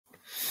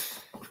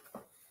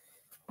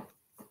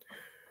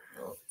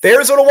The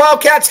Arizona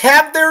Wildcats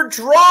have their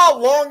draw.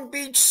 Long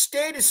Beach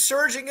State is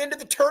surging into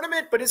the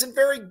tournament, but isn't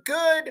very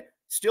good.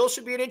 Still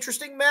should be an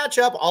interesting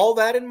matchup. All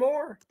that and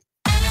more.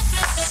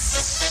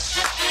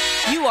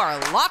 You are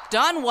Locked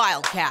On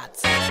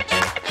Wildcats,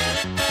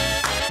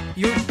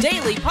 your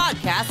daily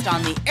podcast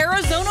on the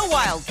Arizona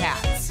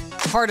Wildcats.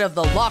 Part of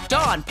the Locked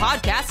On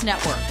Podcast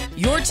Network,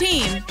 your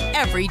team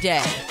every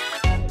day.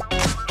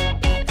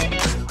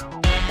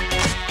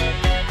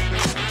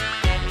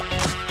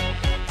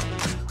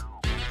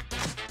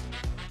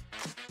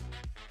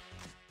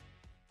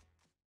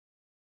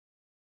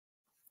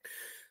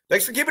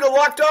 Thanks for keeping it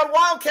Locked On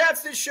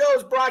Wildcats. This show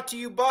is brought to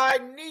you by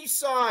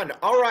Nissan.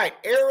 All right,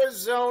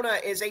 Arizona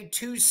is a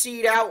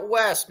 2-seed out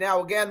west.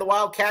 Now, again, the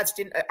Wildcats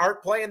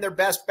aren't playing their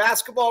best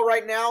basketball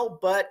right now,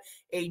 but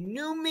a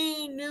new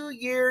me, new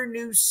year,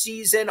 new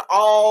season,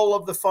 all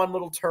of the fun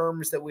little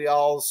terms that we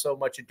all so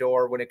much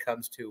adore when it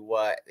comes to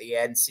the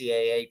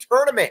NCAA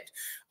tournament.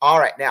 All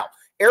right, now,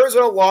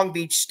 Arizona Long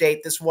Beach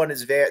State, this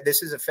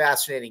is a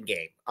fascinating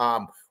game.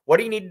 What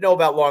do you need to know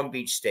about Long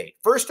Beach State?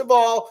 First of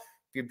all,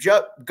 if you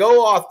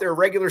go off their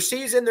regular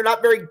season, they're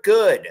not very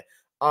good,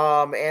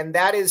 and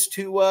that's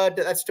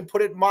to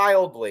put it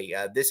mildly.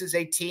 This is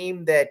a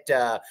team that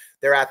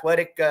their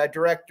athletic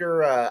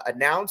director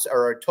announced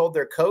or told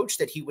their coach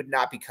that he would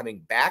not be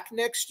coming back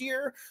next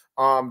year.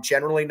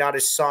 Generally, not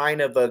a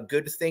sign of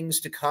good things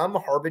to come,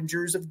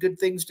 harbingers of good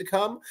things to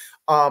come.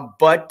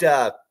 But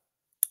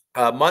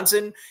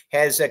Munson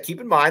has,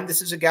 keep in mind,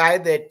 this is a guy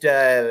that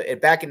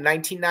back in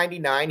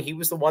 1999, he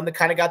was the one that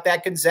kind of got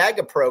that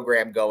Gonzaga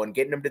program going,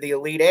 getting him to the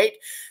Elite Eight,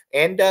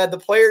 and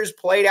the players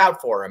played out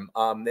for him.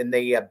 In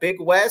the Big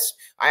West,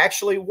 I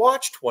actually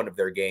watched one of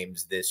their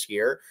games this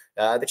year,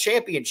 the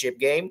championship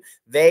game.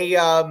 They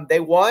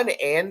won,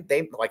 and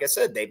like I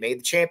said, they made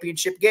the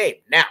championship game.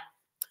 Now,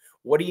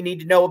 what do you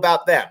need to know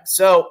about them?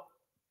 So,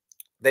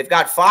 they've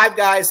got 5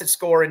 guys that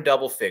score in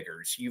double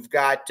figures. You've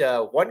got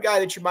one guy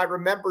that you might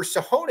remember,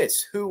 Sahonis,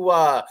 who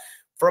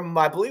from,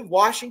 I believe,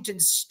 Washington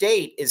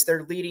State is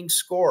their leading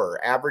scorer,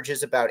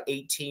 averages about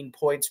 18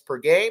 points per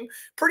game.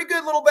 Pretty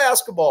good little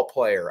basketball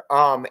player.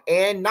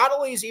 And not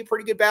only is he a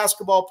pretty good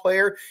basketball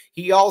player,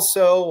 he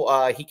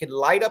also he can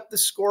light up the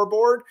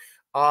scoreboard.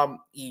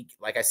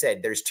 Like I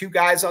said, there's 2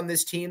 guys on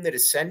this team that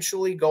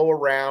essentially go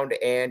around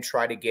and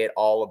try to get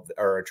all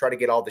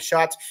the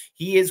shots.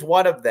 He is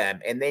one of them.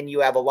 And then you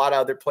have a lot of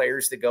other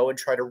players that go and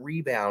try to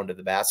rebound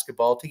the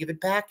basketball to give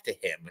it back to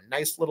him. A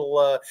nice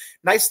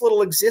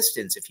little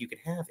existence if you can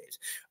have it.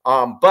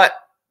 But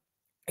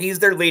he's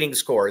their leading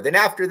scorer. Then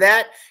after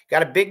that,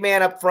 got a big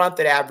man up front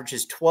that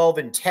averages 12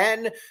 and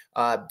 10,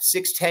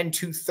 6'10",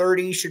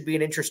 230 should be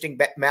an interesting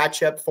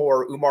matchup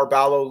for Umar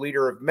Ballo,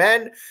 leader of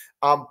men.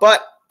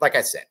 But like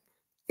I said,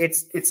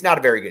 it's not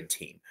a very good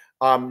team.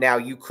 Now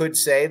you could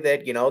say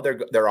that, you know,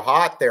 they're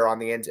hot, they're on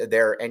the end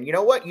there, and you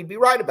know what? You'd be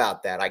right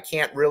about that. I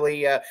can't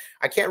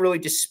really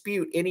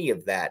dispute any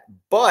of that.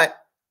 But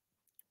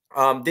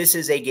this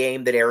is a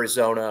game that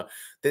Arizona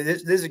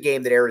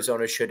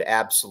should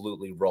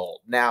absolutely roll.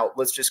 Now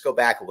let's just go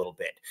back a little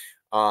bit.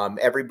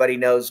 Everybody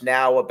knows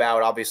now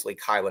about obviously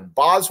Kylan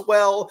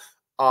Boswell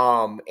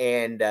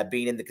and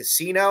being in the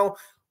casino.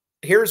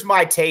 Here's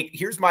my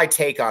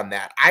take on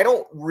that. I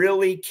don't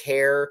really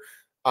care.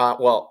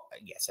 Well,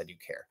 yes, I do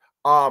care.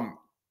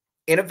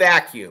 In a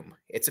vacuum,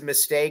 it's a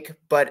mistake,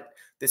 but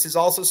this is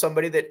also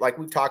somebody that, like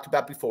we've talked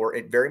about before,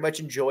 it very much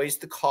enjoys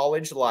the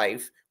college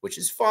life, which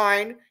is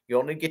fine. You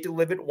only get to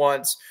live it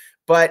once,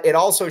 but it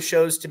also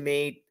shows to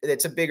me that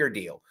it's a bigger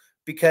deal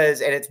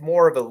and it's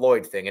more of a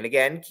Lloyd thing. And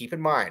again, keep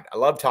in mind, I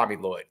love Tommy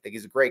Lloyd. I think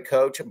he's a great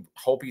coach. I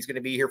hope he's going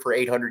to be here for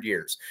 800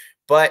 years,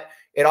 but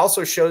it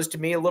also shows to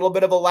me a little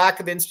bit of a lack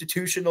of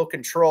institutional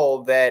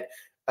control that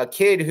a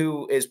kid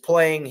who is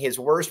playing his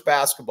worst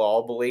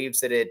basketball believes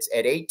that it's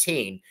at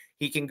 18,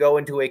 he can go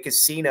into a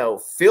casino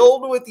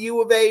filled with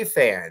U of A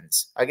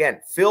fans,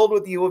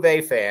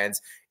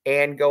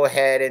 and go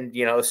ahead and,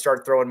 you know,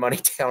 start throwing money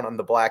down on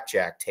the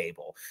blackjack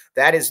table.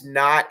 That is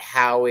not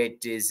how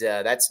it is.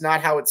 That's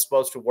not how it's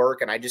supposed to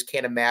work. And I just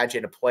can't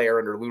imagine a player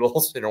under Lute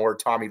Olson or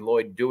Tommy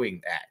Lloyd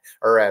doing that,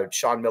 or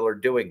Sean Miller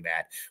doing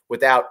that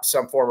without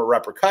some form of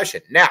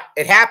repercussion. Now,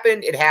 it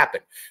happened.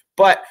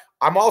 But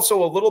I'm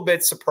also a little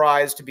bit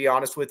surprised, to be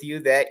honest with you,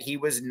 that he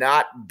was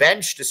not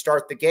benched to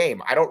start the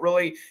game.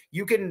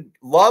 You can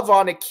love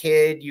on a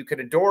kid, you can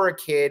adore a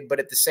kid, but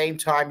at the same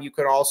time, you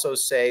can also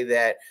say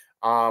that,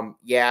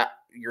 yeah,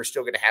 you're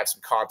still going to have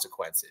some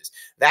consequences.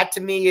 That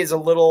to me is a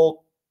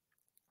little,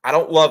 I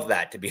don't love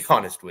that, to be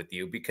honest with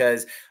you,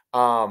 because,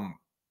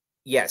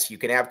 yes, you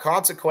can have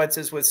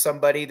consequences with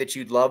somebody that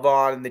you'd love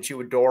on and that you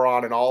adore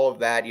on and all of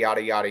that,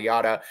 yada, yada,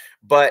 yada.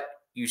 But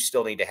you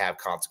still need to have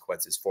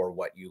consequences for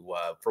what you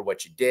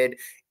did.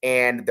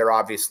 And there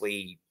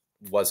obviously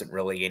wasn't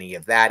really any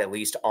of that, at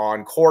least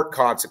on court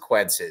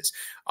consequences.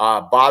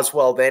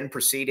 Boswell then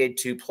proceeded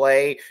to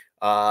play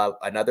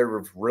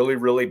another really,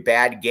 really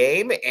bad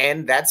game.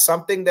 And that's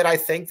something that I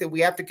think that we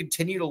have to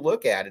continue to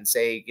look at and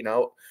say, you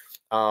know,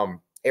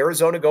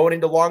 Arizona going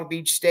into Long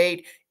Beach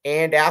State.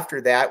 And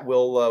after that,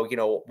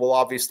 we'll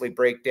obviously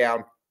break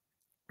down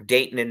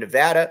Dayton and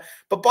Nevada,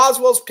 but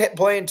Boswell's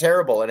playing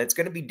terrible, and it's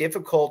going to be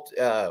difficult.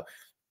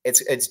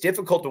 It's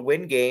difficult to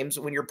win games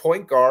when your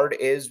point guard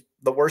is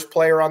the worst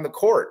player on the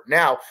court.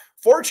 Now,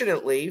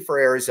 fortunately for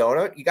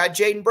Arizona, you got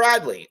Jaden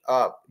Bradley.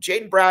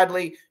 Jaden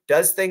Bradley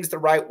does things the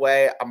right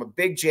way. I'm a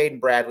big Jaden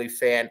Bradley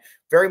fan,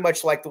 very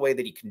much like the way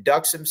that he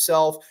conducts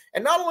himself.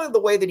 And not only the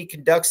way that he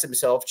conducts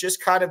himself,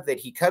 just kind of that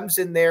he comes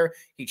in there,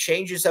 he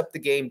changes up the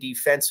game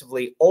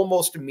defensively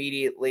almost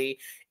immediately.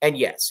 And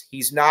yes,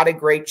 he's not a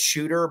great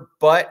shooter,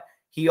 but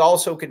he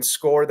also can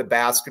score the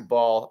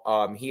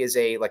basketball. He is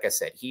like I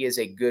said, he is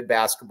a good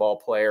basketball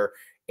player.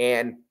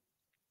 And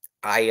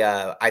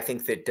I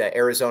think that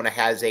Arizona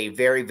has a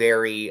very,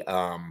 very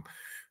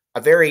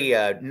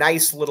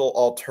nice little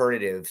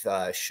alternative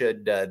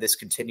should this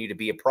continue to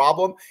be a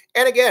problem.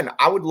 And again,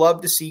 I would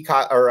love to see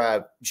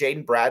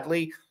Jaden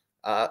Bradley.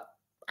 I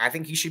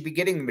think he should be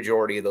getting the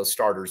majority of those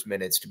starters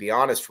minutes, to be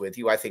honest with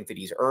you. I think that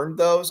he's earned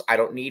those. I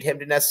don't need him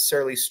to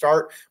necessarily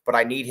start, but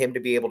I need him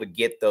to be able to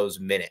get those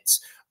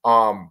minutes.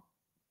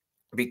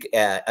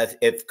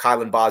 If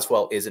Kylan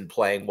Boswell isn't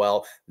playing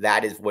well,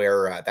 that is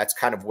where that's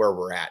kind of where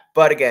we're at.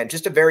 But again,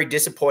 just a very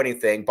disappointing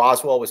thing.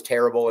 Boswell was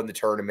terrible in the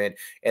tournament,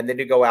 and then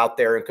to go out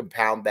there and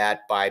compound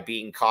that by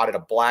being caught at a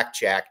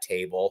blackjack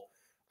table.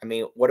 I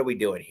mean, what are we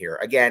doing here?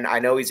 Again, I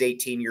know he's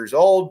 18 years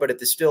old,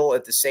 but still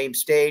at the same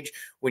stage,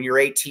 when you're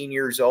 18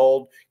 years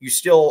old, you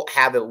still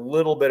have a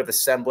little bit of a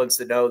semblance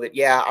to know that,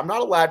 yeah, I'm not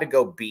allowed to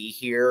go be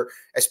here,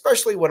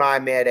 especially when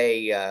I'm at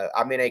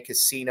I'm in a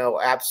casino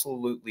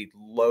absolutely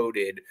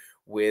loaded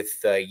with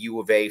U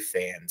of A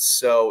fans.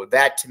 So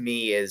that to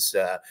me is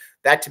a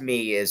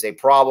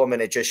problem,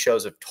 and it just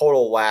shows a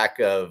total lack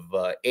of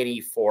any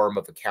form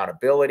of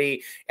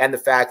accountability. And the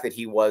fact that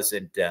he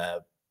wasn't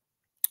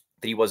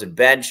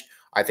benched,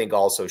 I think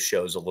also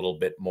shows a little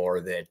bit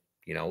more that,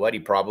 you know what, he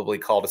probably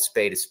called a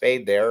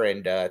spade there,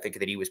 and I think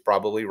that he was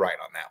probably right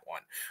on that one.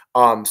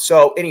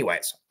 So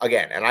anyways,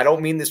 again, and I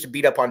don't mean this to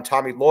beat up on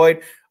Tommy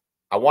Lloyd.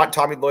 I want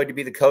Tommy Lloyd to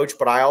be the coach,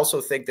 but I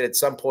also think that at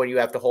some point you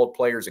have to hold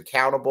players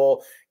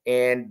accountable,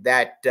 and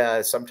that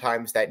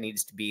sometimes that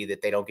needs to be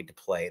that they don't get to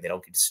play, they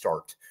don't get to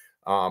start.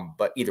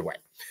 But either way.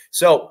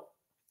 So,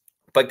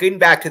 but getting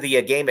back to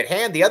the game at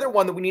hand, the other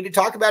one that we need to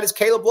talk about is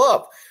Caleb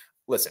Love.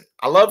 Listen,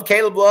 I love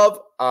Caleb Love.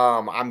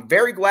 I'm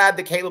very glad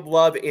that Caleb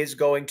Love is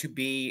on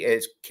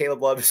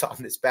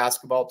this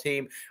basketball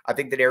team. I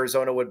think that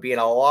Arizona would be in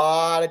a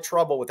lot of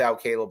trouble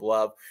without Caleb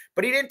Love,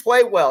 but he didn't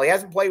play well. He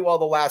hasn't played well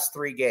the last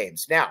 3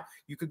 games. Now,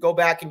 you could go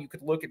back and you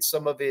could look at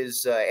some of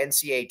his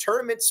NCAA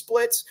tournament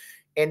splits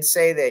and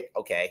say that,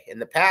 okay, in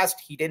the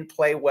past he didn't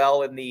play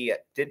well in the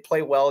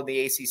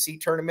ACC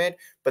tournament,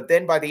 but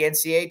then by the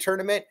NCAA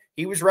tournament,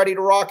 he was ready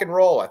to rock and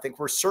roll. I think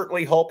we're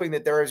certainly hoping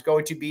that there is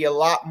going to be a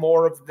lot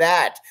more of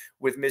that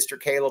with Mr.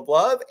 Caleb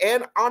Love.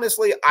 And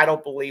honestly, I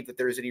don't believe that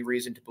there's any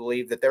reason to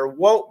believe that there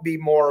won't be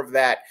more of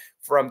that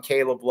from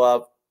Caleb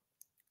Love.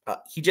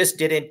 He just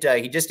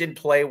didn't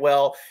play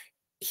well.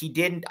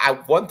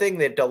 One thing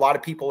that a lot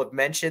of people have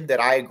mentioned that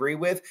I agree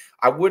with,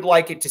 I would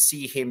like it to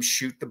see him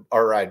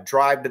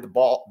drive to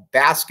the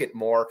basket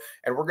more.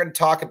 And we're going to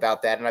talk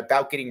about that and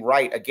about getting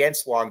right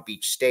against Long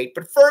Beach State.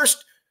 But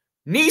first,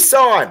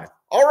 Nissan.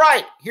 All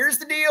right, here's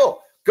the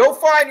deal. Go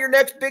find your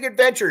next big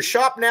adventure.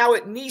 Shop now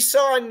at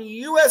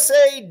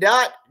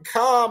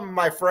nissanusa.com,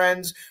 my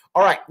friends.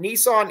 All right,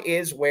 Nissan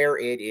is where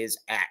it is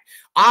at.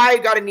 I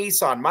got a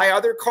Nissan. My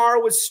other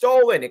car was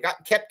stolen. It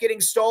kept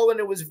getting stolen.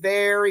 It was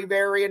very,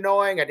 very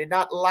annoying. I did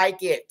not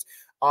like it.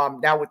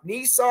 Now with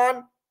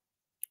Nissan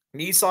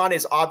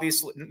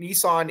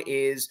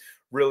is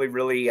really,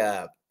 really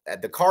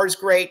the car's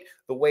great.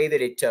 The way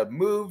that it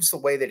moves, the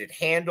way that it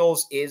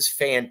handles is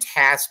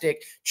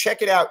fantastic.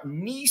 Check it out,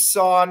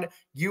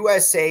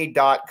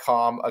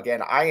 nissanusa.com.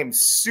 Again, I am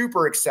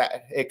super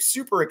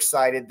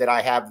excited that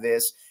I have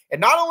this.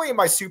 And not only am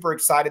I super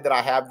excited that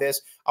I have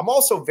this, I'm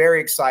also very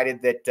excited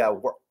that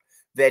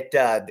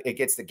it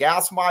gets the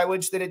gas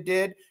mileage that it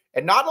did.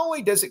 And not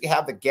only does it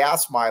have the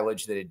gas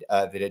mileage that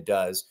it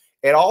does,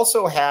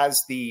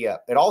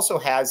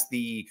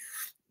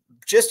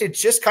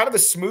 it's just kind of a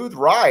smooth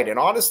ride. And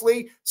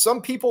honestly,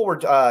 some people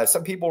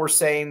were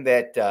saying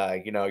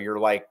that you're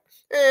like,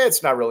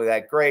 it's not really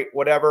that great,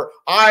 whatever.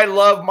 I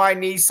love my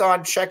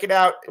Nissan. Check it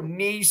out,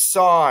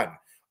 Nissan.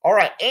 All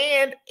right,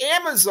 and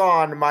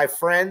Amazon, my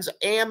friends,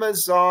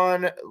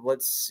 Amazon.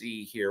 Let's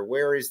see here.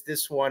 Where is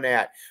this one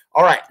at?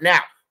 All right, now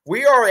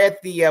we're at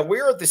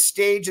the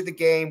stage of the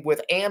game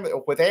with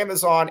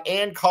Amazon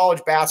and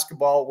college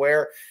basketball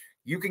where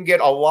you can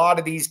get a lot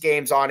of these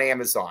games on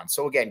Amazon.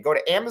 So again, go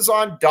to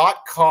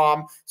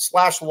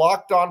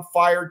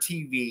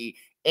amazon.com/LockedOnFireTV,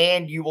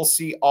 and you will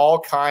see all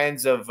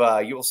kinds of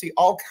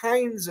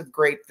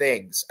great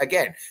things.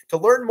 Again, to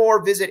learn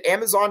more, visit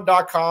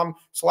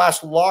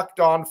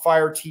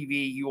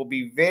amazon.com/LockedOnFireTV. You will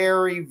be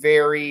very,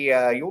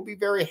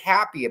 very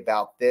happy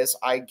about this.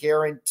 I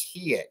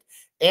guarantee it.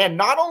 And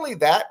not only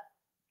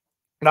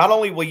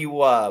will you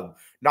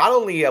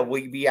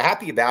be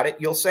happy about it,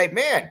 you'll say,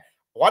 man,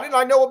 why didn't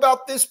I know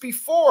about this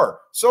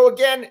before? So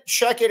again,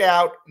 check it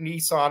out,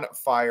 Nissan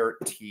Fire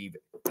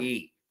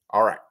TV.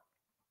 All right.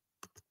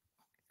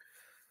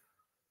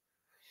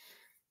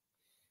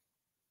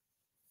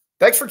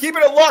 Thanks for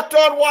keeping it locked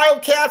on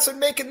Wildcats and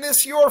making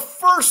this your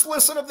first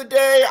listen of the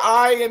day.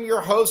 I am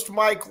your host,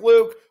 Mike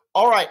Luke.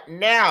 All right,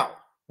 now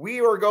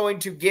we are going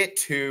to get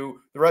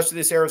to the rest of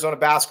this Arizona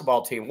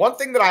basketball team. One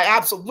thing that I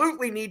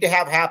absolutely need to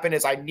have happen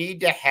is I need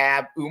to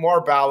have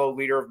Oumar Ballo,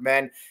 leader of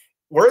men.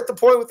 We're at the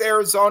point with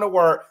Arizona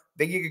where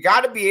you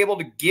got to be able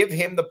to give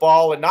him the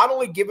ball, and not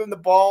only give him the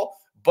ball,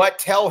 but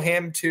tell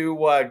him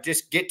to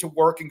just get to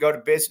work and go to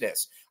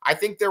business. I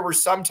think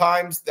there's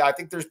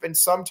been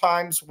some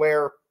times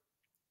where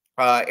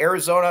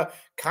Arizona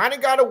kind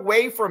of got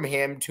away from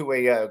him to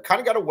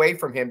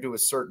a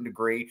certain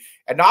degree.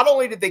 And not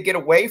only did they get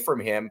away from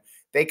him,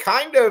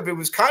 it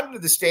was kind of to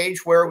the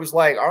stage where it was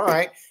like, all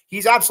right,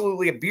 he's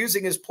absolutely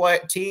abusing his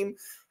team.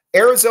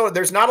 Arizona,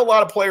 there's not a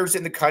lot of players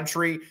in the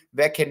country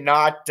that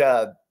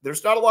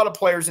there's not a lot of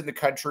players in the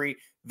country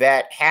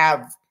that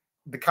have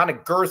the kind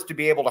of girth to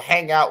be able to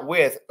hang out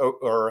with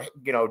or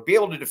be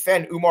able to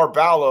defend Oumar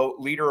Ballo,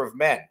 leader of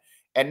men.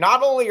 And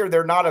not only are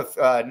there not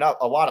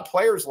a lot of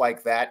players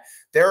like that,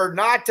 there are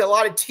not a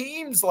lot of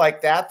teams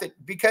like that,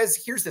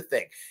 because here's the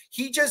thing.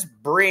 He just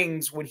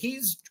brings, when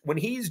he's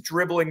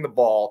dribbling the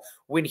ball,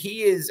 when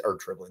he's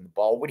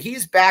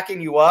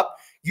backing you up,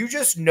 you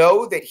just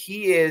know that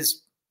he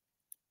is,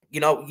 he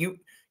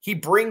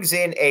brings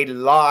in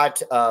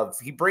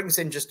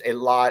just a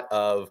lot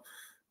of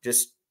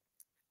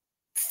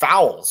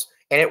fouls.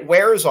 And it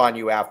wears on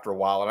you after a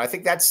while. And I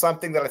think that's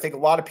something that I think a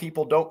lot of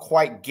people don't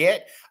quite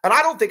get. And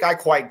I don't think I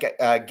quite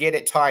get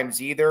at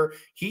times either.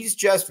 He's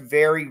just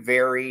very,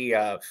 very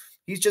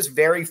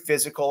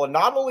physical. And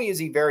not only is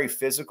he very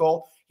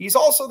physical, he's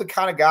also the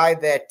kind of guy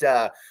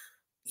that,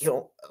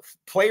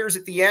 players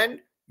at the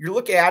end, you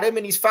look at him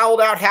and he's fouled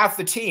out half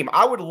the team.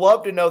 I would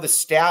love to know the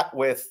stat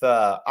where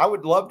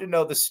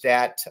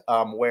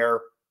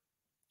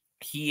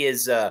he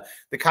is the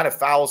kind of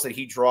fouls that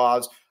he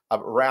draws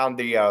around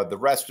the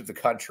rest of the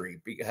country,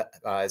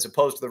 as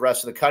opposed to the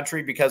rest of the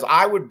country, because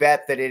I would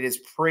bet that it is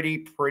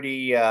pretty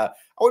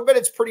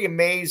it's pretty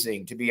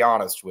amazing, to be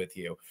honest with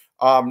you.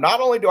 Not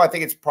only do I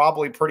think it's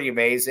probably pretty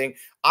amazing,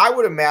 I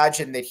would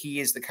imagine that he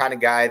is the kind of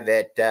guy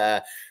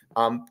that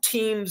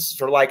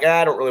teams are like,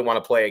 I don't really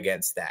want to play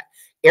against that.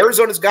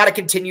 Arizona's got to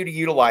continue to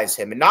utilize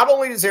him. And not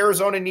only does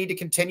Arizona need to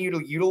continue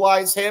to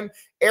utilize him,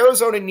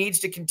 Arizona needs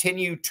to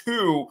continue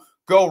to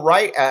go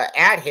right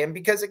at him,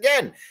 because,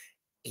 again,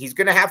 he's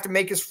going to have to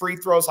make his free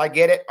throws. I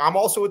get it. I'm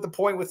also at the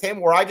point with him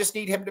where I just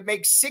need him to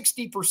make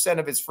 60%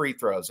 of his free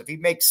throws. If he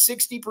makes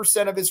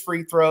 60% of his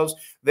free throws,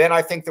 then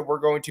I think that we're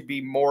going to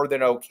be more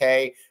than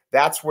okay.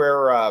 That's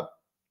where I'm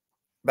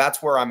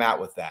at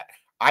with that.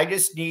 I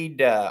just need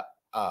him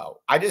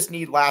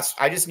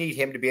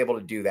to be able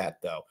to do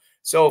that, though.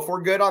 So if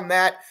we're good on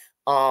that,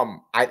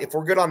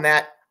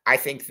 I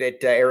think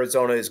that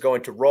Arizona is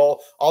going to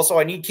roll. Also,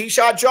 I need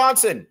Keyshawn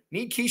Johnson. I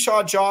need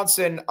Keyshawn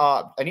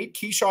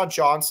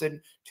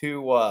Johnson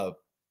to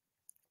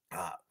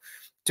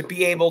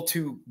be able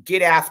to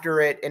get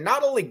after it, and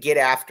not only get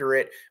after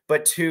it,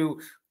 but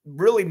to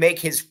really make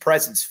his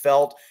presence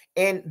felt.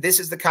 And this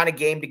is the kind of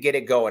game to get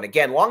it going.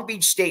 Again, Long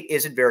Beach State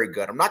isn't very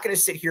good. I'm not going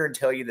to sit here and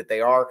tell you that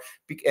they are.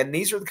 And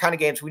these are the kind of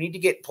games we need to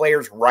get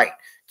players right.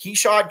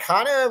 Keyshawn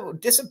kind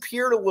of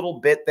disappeared a little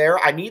bit there.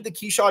 I need the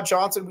Keyshawn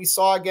Johnson we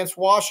saw against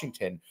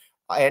Washington.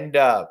 And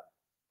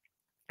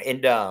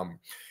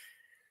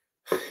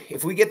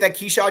if we get that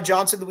Keyshawn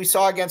Johnson that we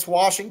saw against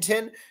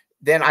Washington,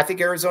 then I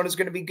think Arizona is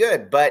going to be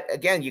good. But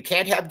again, you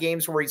can't have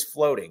games where he's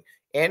floating.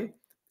 And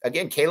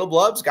again, Caleb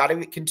Love's got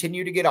to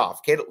continue to get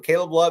off.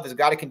 Caleb Love has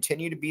got to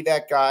continue to be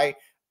that guy.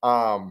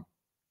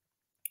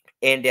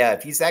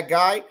 If he's that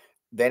guy,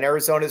 then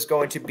Arizona is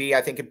going to be,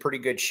 I think, in pretty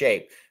good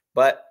shape.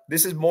 But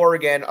this is more,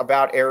 again,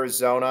 about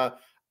Arizona.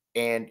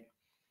 And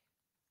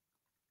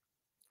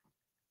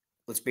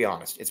let's be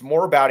honest, it's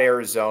more about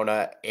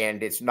Arizona.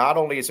 And it's not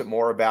only is it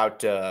more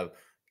about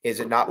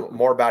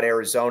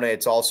Arizona,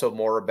 it's also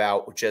more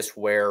about just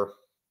where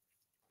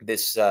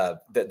this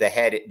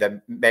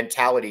the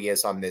mentality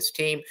is on this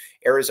team.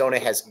 Arizona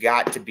has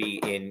got to be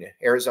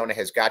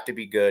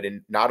good.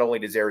 And not only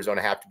does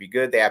Arizona have to be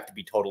good, they have to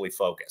be totally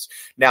focused.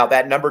 Now,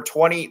 that number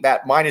 20,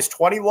 that minus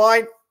 20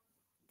 line,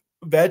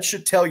 that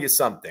should tell you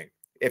something.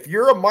 If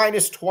you're a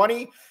minus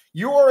 20,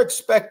 you are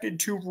expected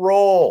to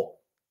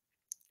roll.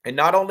 And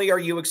not only are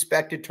you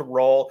expected to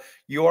roll,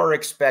 you're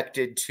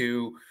expected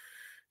to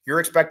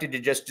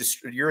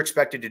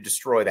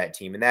destroy that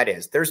team. And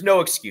there's no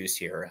excuse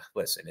here.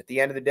 Listen, at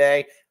the end of the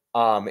day,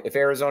 if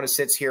Arizona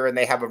sits here and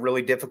they have a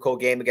really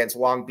difficult game against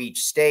Long Beach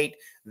State,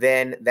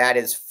 then that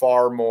is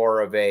a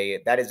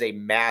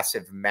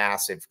massive,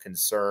 massive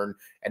concern.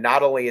 And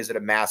not only is it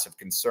a massive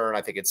concern,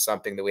 I think it's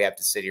something that we have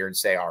to sit here and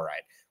say, all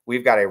right,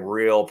 we've got a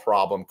real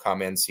problem come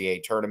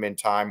NCAA tournament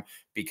time,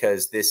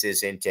 because this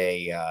isn't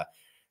a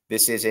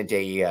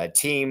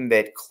team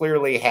that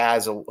clearly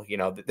has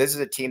this is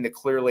a team that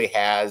clearly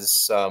has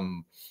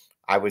some,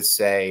 I would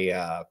say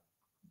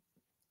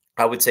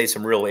I would say,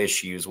 some real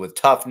issues with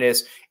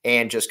toughness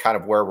and just kind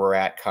of where we're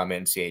at come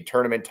NCAA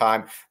tournament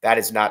time. That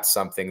is not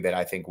something that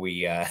I think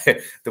we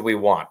that we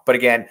want. But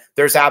again,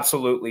 there's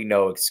absolutely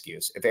no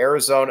excuse. If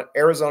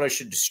Arizona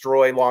should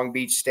destroy Long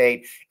Beach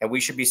State, and we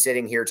should be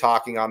sitting here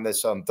talking on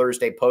this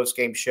Thursday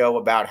postgame show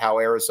about how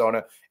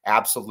Arizona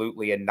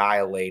absolutely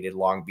annihilated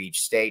Long Beach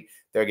State.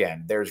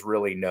 There's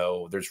really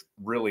no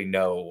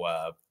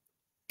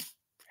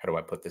how do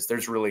I put this?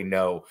 There's really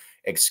no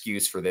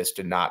excuse for this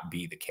to not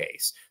be the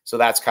case. So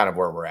that's kind of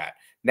where we're at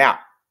now.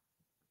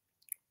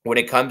 When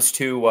it comes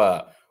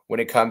to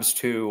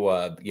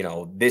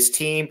this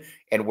team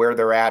and where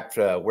they're at,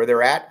 we're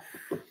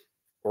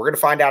going to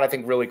find out, I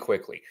think, really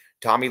quickly.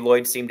 Tommy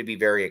Lloyd seemed to be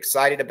very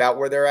excited about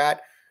where they're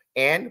at,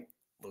 and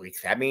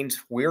that means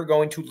we're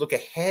going to look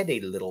ahead a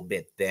little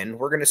bit. Then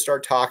we're going to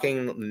start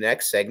talking in the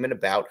next segment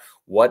about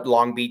what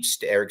Long Beach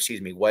State,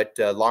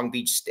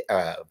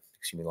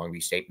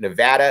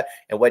 Nevada,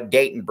 and what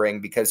Dayton bring,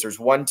 because there's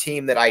one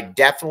team that I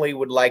definitely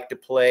would like to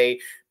play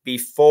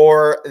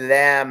before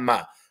them.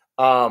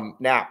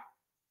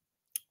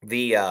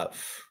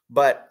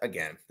 But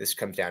again, this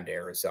comes down to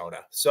Arizona.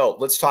 So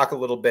let's talk a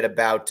little bit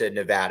about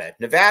Nevada.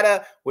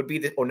 Nevada would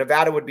be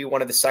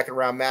one of the second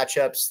round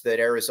matchups that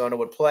Arizona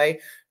would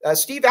play.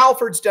 Steve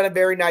Alford's done a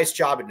very nice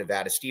job at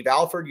Nevada. Steve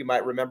Alford, you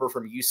might remember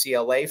from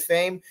UCLA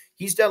fame.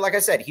 He's done, like I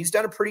said, he's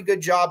done a pretty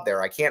good job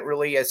there. I can't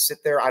really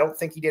sit there. I don't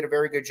think he did a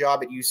very good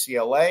job at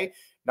UCLA.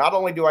 Not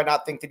only do I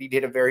not think that he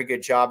did a very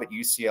good job at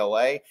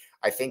UCLA,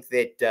 I think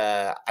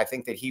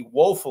that he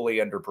woefully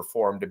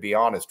underperformed, to be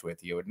honest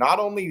with you. Not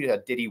only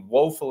did he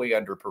woefully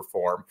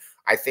underperform,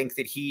 I think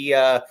that he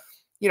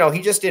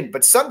just didn't.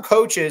 But some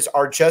coaches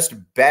are just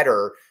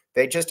better.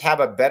 They just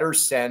have a better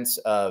sense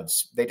of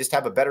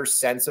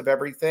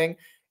everything,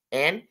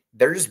 and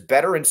they're just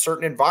better in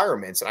certain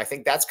environments. And I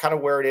think that's kind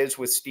of where it is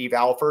with Steve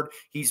Alford.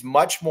 He's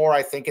much more,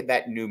 I think, in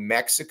that New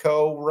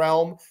Mexico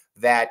realm,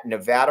 that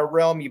Nevada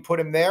realm. You put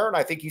him there, and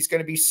I think he's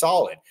going to be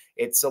solid.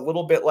 It's a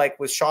little bit like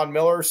with Sean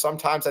Miller.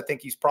 Sometimes I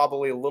think he's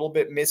probably a little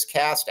bit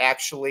miscast,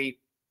 actually,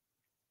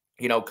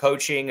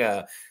 coaching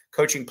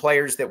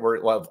players that were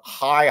of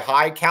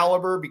high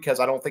caliber, because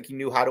I don't think he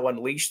knew how to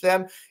unleash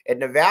them. At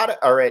Nevada,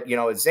 or at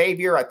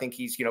Xavier, I think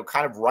he's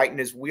kind of right in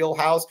his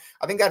wheelhouse.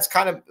 I think that's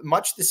kind of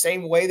much the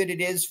same way that it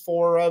is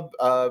for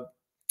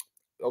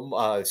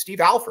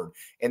Steve Alford,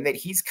 and that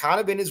he's kind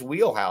of in his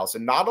wheelhouse.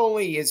 And not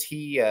only is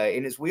he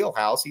in his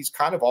wheelhouse, he's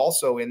kind of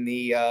also in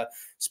the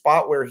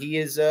spot where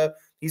he's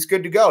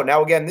good to go.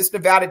 Now, again, this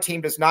Nevada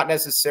team does not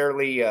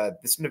necessarily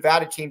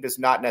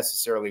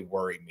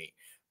worry me,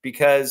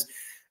 because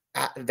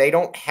they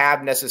don't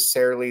have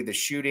necessarily the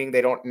shooting.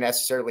 They don't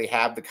necessarily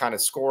have the kind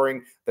of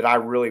scoring that I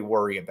really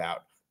worry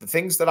about. The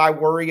things that I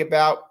worry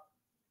about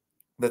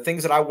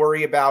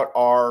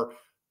are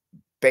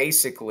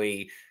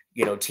basically,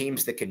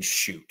 teams that can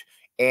shoot.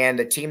 And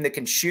a team that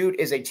can shoot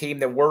is a team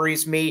that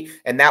worries me.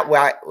 And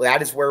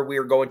that is where we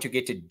are going to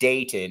get to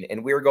Dayton.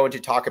 And we're going to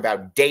talk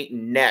about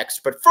Dayton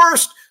next. But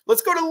first,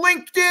 let's go to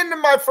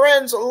LinkedIn, my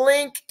friends.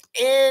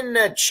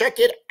 LinkedIn. Check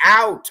it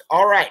out.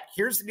 All right.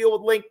 Here's the deal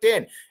with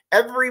LinkedIn.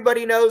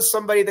 Everybody knows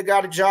somebody that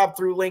got a job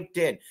through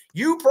LinkedIn.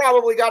 You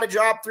probably got a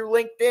job through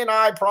LinkedIn.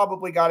 I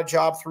probably got a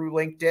job through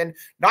LinkedIn.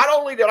 Not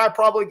only did I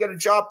probably get a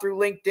job through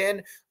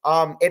LinkedIn,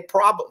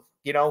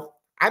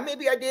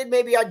 maybe I did,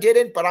 maybe I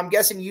didn't, but I'm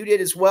guessing you did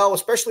as well,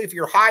 especially if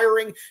you're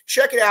hiring.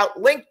 Check it out.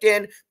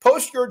 LinkedIn.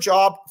 Post your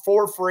job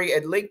for free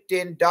at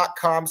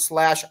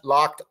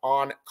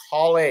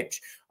linkedin.com/lockedoncollege.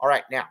 All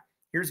right, now,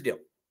 here's the deal.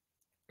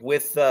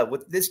 With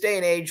this day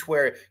and age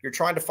where you're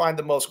trying to find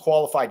the most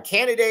qualified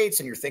candidates,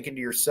 and you're thinking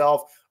to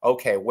yourself,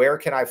 okay, where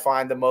can I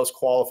find the most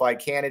qualified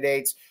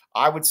candidates?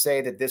 I would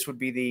say that this would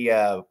be the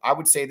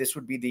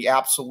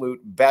absolute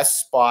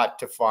best spot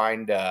to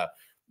find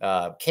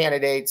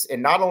candidates.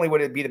 And not only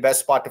would it be the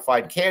best spot to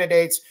find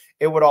candidates,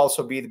 it would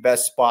also be the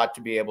best spot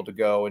to be able to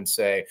go and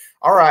say,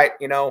 all right,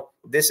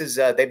 this is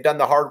they've done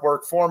the hard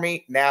work for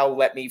me. Now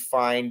let me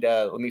find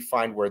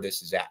where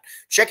this is at.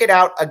 Check it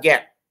out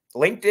again.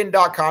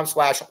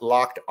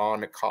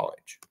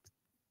 LinkedIn.com/lockedoncollege.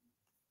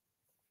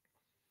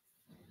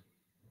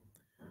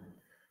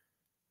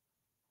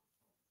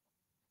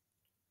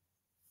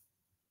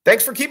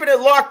 Thanks for keeping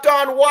it locked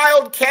on,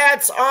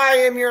 Wildcats. I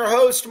am your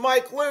host,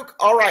 Mike Luke.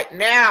 All right,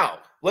 now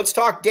let's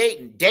talk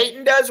Dayton.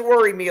 Dayton does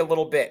worry me a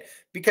little bit,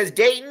 because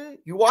Dayton,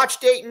 you watch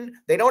Dayton,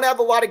 they don't have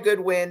a lot of good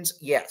wins.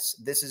 Yes,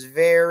 this is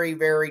very,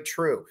 very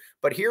true.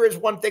 But here is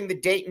one thing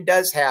that Dayton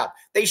does have.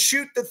 They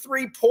shoot the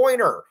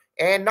three-pointer.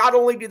 And not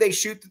only do they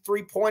shoot the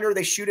three-pointer,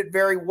 they shoot it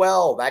very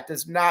well. That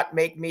does not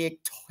make me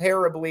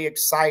terribly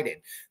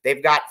excited.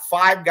 They've got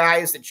 5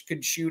 guys that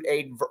can shoot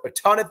a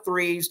ton of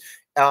threes.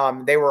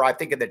 They were, I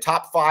think, in the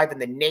top 5 in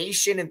the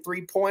nation in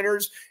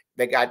three-pointers.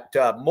 They got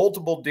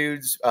multiple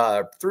dudes,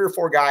 3 or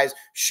 4 guys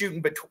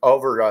shooting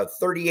over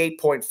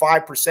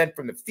 38.5%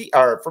 from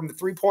the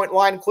three-point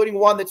line, including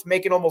one that's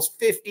making almost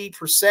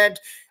 50%.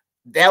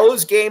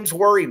 Those games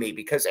worry me,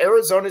 because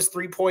Arizona's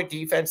three-point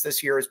defense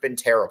this year has been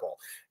terrible.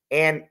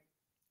 And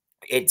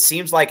it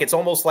seems like it's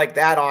almost like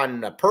that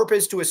on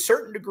purpose to a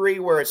certain degree,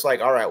 where it's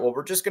like, all right, well,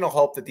 we're just going to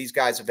hope that these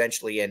guys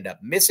eventually end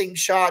up missing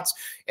shots.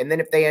 And then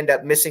if they end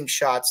up missing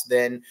shots,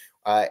 then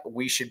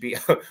we should be,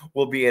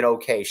 we'll be in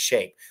okay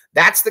shape.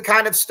 That's the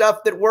kind of stuff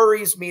that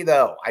worries me,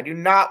 though. I do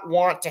not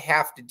want to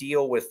have to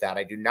deal with that.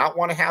 I do not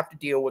want to have to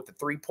deal with the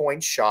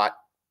 3-point shot.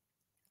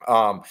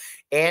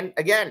 And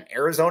again,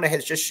 Arizona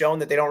has just shown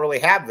that they don't really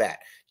have that.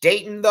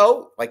 Dayton,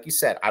 though, like you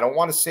said, I don't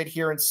want to sit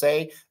here and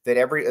say that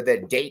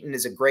that Dayton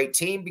is a great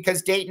team,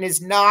 because Dayton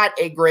is not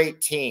a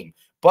great team.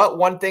 But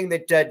one thing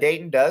that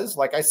Dayton does,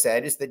 like I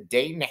said, is that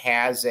Dayton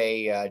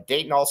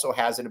also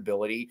has an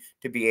ability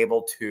to be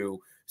able to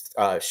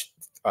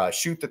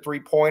shoot the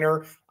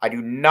 3-pointer. I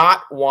do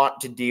not want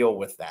to deal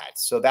with that.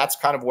 So that's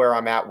kind of where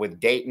I'm at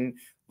with Dayton.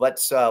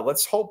 Let's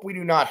hope we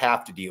do not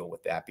have to deal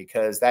with that,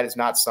 because that is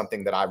not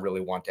something that I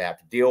really want to have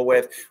to deal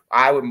with.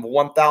 I would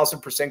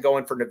 1,000%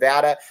 going for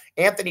Nevada.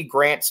 Anthony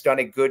Grant's done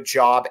a good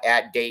job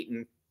at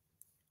Dayton.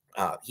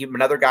 He's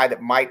another guy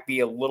that might be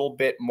a little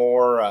bit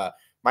more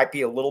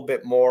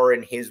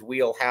in his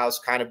wheelhouse,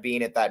 kind of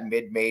being at that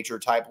mid-major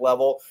type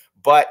level,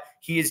 but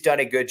he has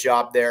done a good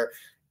job there.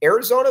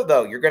 Arizona,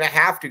 though, you're going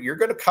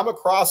to come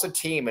across a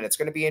team, and it's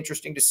going to be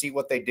interesting to see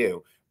what they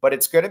do. But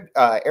it's going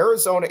to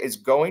Arizona is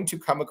going to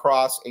come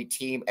across a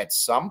team at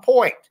some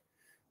point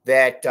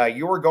that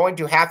you are going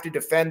to have to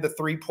defend the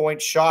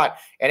 3-point shot,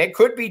 and it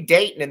could be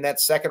Dayton in that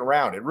second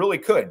round. It really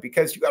could,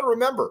 because you got to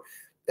remember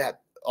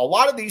that a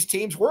lot of these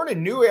teams, we're in a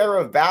new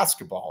era of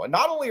basketball, and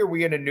not only are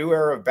we in a new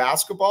era of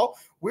basketball,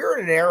 we're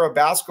in an era of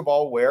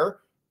basketball where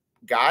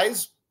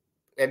guys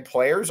and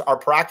players are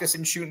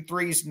practicing shooting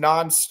threes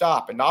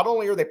nonstop. And not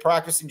only are they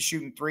practicing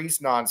shooting threes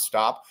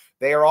nonstop,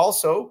 they're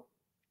also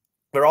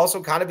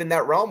kind of in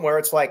that realm where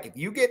it's like, if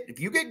you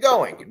get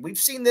going, and we've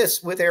seen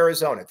this with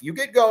Arizona, if you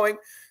get going,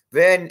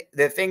 then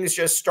the things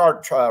just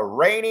start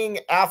raining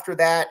after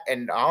that,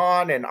 and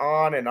on and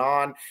on and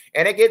on.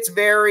 And it gets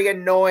very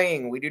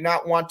annoying. We do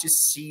not want to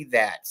see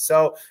that.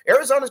 So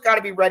Arizona's got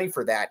to be ready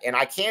for that. And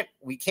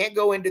we can't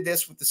go into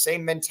this with the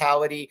same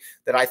mentality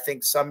that I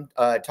think some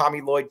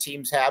Tommy Lloyd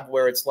teams have,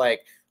 where it's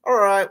like, all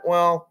right,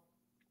 well,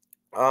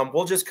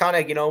 we'll just kind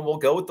of, we'll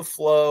go with the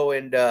flow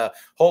and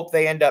hope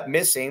they end up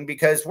missing,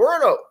 because we're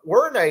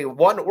in a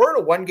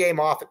one game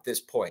off at this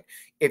point.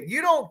 If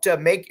you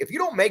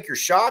don't make your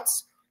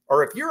shots,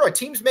 or if you're a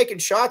team's making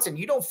shots and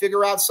you don't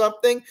figure out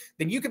something,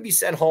 then you could be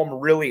sent home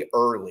really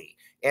early.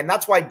 And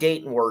that's why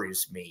Dayton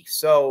worries me.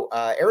 So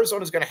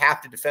Arizona's going to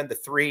have to defend the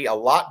 3 a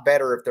lot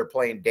better if they're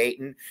playing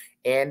Dayton.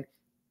 And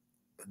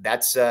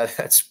that's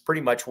pretty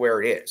much where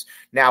it is.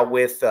 Now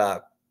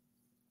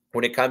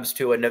when it comes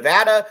to a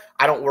Nevada,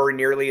 I don't worry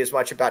nearly as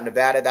much about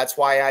Nevada. That's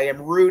why I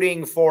am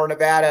rooting for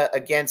Nevada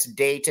against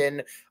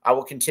Dayton. I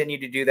will continue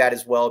to do that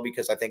as well,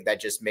 because I think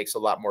that just makes a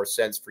lot more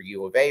sense for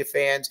U of A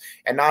fans.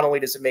 And not only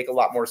does it make a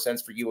lot more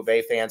sense for U of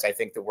A fans, I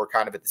think that we're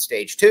kind of at the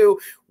stage too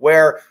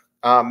where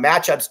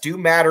matchups do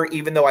matter,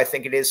 even though I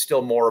think it is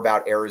still more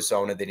about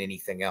Arizona than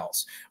anything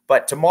else.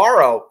 But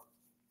tomorrow,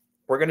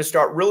 we're going to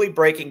start really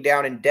breaking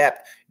down in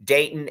depth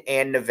Dayton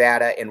and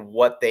Nevada and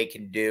what they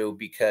can do,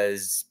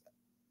 because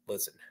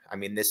listen, I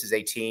mean, this is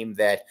a team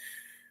that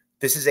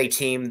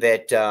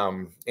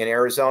in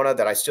Arizona,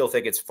 that I still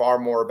think it's far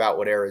more about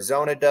what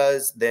Arizona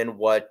does than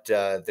what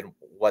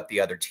the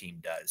other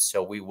team does.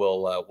 So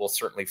we'll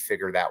certainly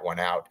figure that one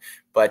out.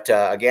 But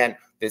again,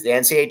 the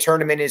NCAA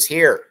tournament is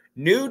here.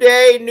 New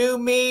day, new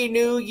me,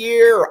 new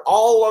year,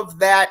 all of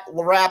that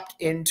wrapped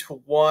into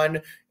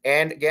one.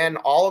 And again,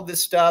 all of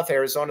this stuff,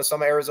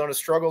 some Arizona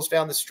struggles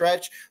down the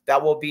stretch,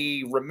 that will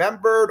be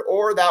remembered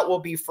or that will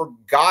be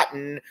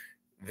forgotten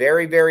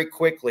very, very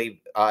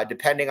quickly,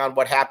 depending on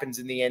what happens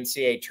in the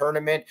NCAA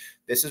tournament.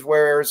 This is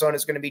where Arizona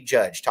is going to be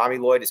judged. Tommy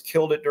Lloyd has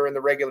killed it during the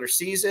regular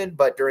season,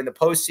 but during the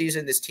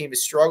postseason, this team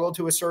has struggled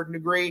to a certain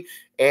degree,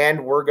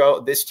 and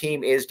this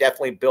team is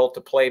definitely built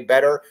to play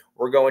better.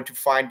 We're going to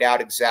find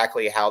out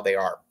exactly how they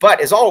are. But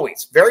as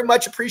always, very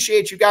much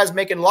appreciate you guys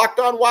making Locked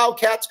On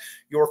Wildcats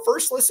your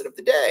first listen of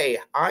the day.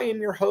 I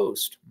am your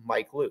host,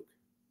 Mike Luke.